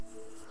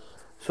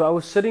So I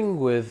was sitting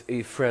with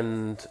a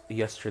friend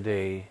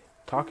yesterday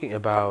talking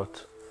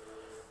about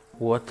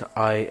what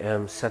I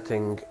am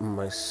setting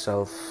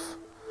myself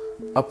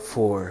up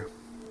for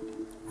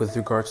with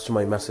regards to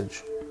my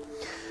message.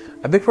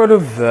 A big part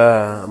of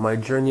my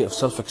journey of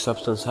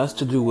self-acceptance has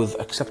to do with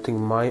accepting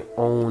my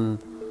own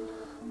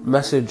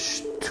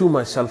message to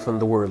myself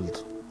and the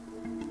world.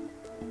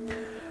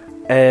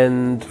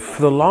 And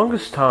for the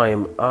longest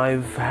time,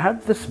 I've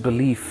had this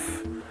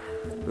belief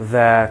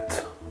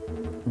that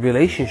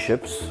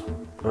relationships,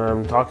 and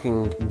I'm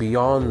talking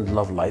beyond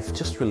love life,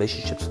 just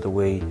relationships, the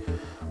way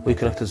we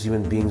connect as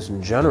human beings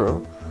in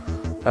general,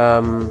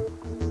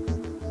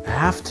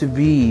 have to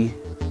be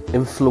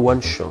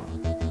influential.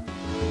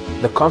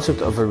 The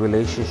concept of a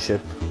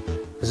relationship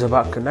is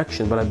about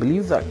connection, but I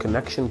believe that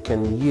connection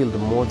can yield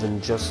more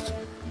than just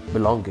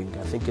belonging.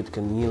 I think it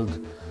can yield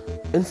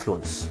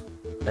influence,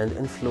 and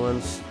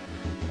influence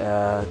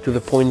to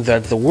the point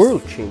that the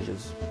world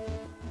changes.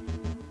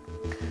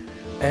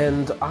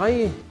 And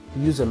I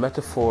use a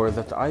metaphor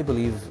that I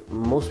believe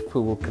most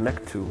people will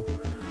connect to,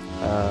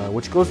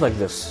 which goes like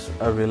this.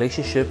 A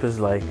relationship is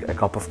like a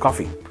cup of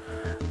coffee.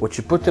 What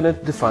you put in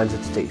it defines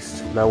its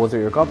taste. Now, whether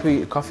you're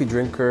a coffee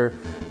drinker,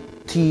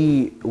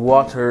 tea,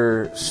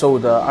 water,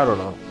 soda, I don't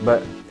know.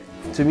 But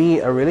to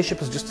me, a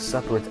relationship is just a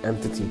separate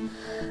entity.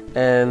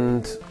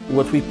 And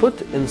what we put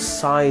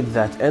inside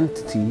that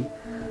entity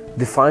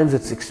defines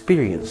its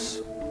experience.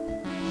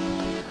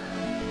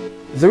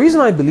 The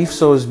reason I believe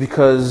so is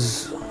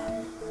because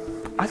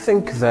I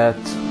think that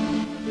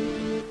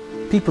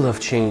people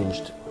have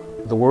changed.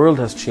 The world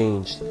has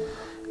changed.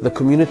 The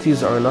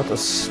communities are not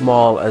as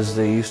small as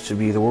they used to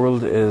be. The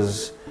world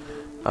is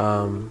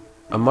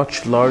a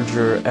much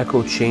larger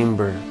echo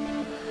chamber.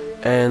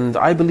 And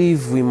I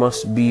believe we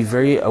must be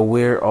very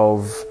aware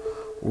of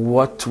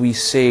what we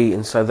say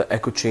inside the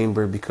echo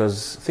chamber,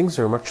 because things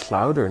are much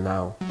louder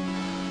now.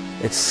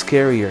 It's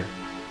scarier.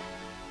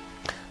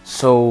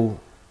 So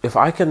if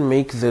I can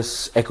make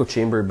this echo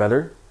chamber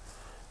better,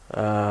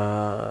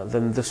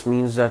 then this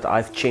means that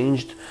I've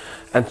changed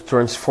and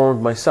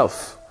transformed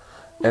myself.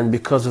 And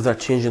because of that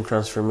change and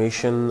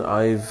transformation,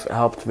 I've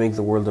helped make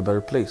the world a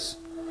better place.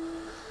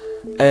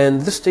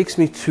 And this takes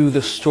me to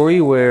the story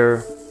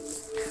where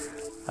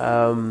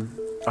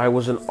I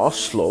was in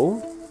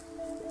Oslo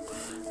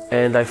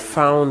and I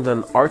found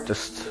an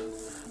artist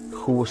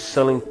who was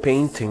selling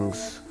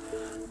paintings.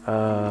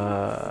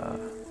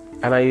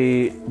 And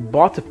I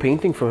bought a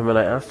painting from him and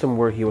I asked him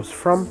where he was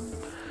from.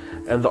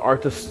 And the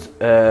artist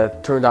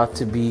turned out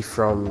to be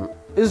from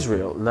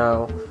Israel.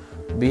 Now,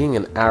 being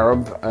an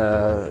Arab,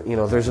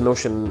 there's a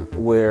notion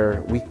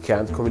where we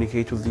can't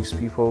communicate with these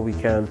people, we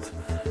can't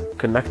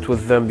connect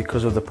with them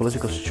because of the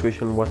political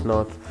situation and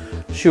whatnot.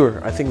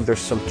 Sure, I think there's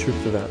some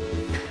truth to that.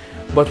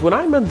 But when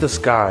I met this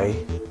guy,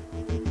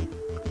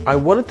 I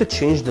wanted to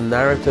change the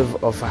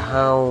narrative of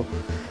how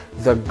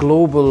the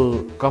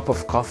global cup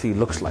of coffee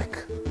looks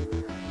like.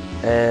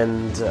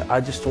 And I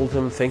just told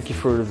him, thank you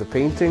for the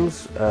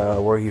paintings,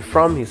 where are you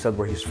from? He said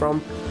where he's from.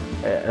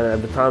 And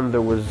at the time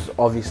there was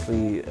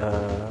obviously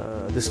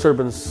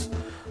disturbance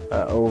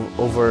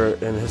over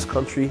in his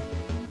country.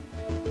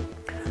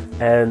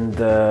 And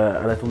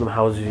I told him,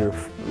 how's your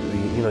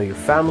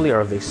family?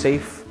 Are they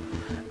safe?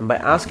 And by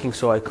asking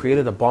so, I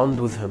created a bond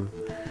with him.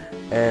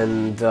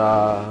 And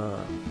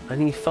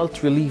he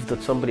felt relieved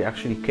that somebody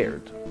actually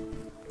cared,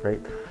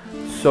 right?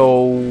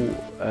 So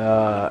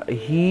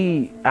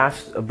he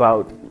asked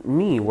about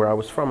me, where I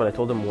was from, and I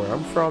told him where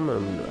I'm from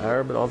and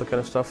Arab and all that kind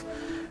of stuff.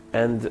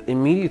 And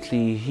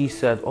immediately he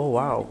said, oh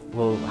wow,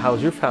 well,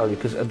 how's your family?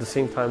 Because at the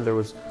same time there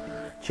was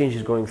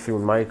changes going through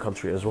in my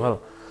country as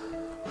well.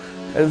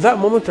 And at that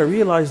moment I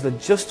realized that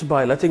just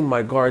by letting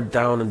my guard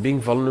down and being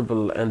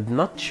vulnerable and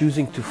not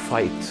choosing to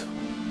fight,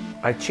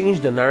 I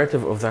changed the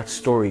narrative of that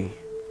story.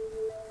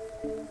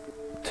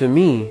 To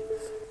me,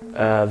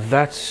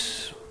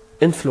 that's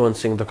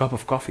influencing the cup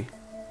of coffee.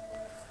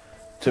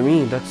 To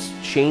me, that's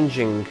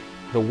changing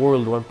the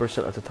world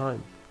 1% at a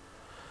time.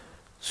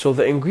 So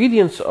the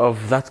ingredients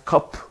of that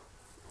cup,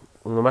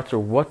 no matter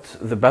what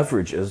the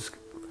beverage is,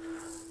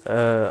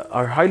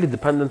 are highly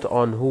dependent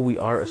on who we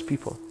are as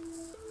people.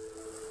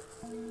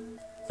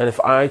 And if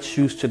I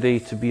choose today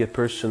to be a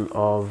person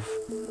of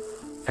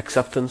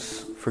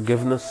acceptance,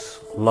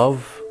 forgiveness,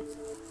 love,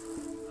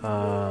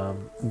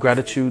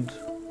 gratitude,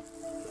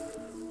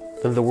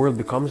 then the world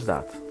becomes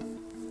that.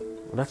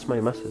 That's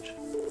my message.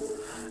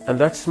 And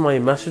that's my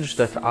message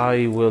that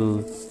I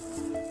will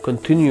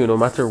continue, no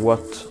matter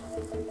what,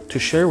 to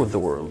share with the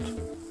world.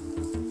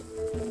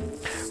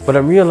 But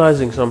I'm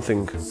realizing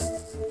something.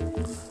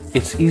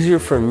 It's easier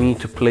for me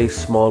to play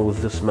small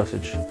with this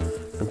message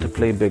than to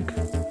play big,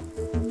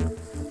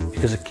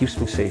 because it keeps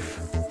me safe.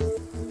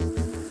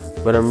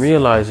 But I'm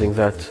realizing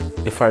that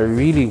if I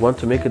really want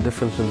to make a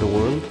difference in the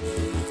world,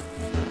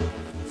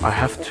 I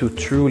have to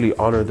truly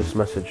honor this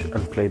message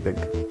and play big.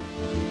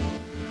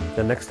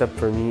 The next step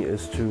for me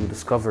is to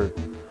discover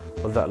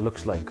what that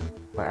looks like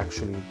by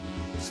actually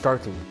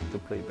starting to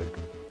play big.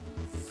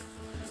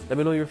 Let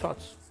me know your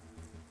thoughts.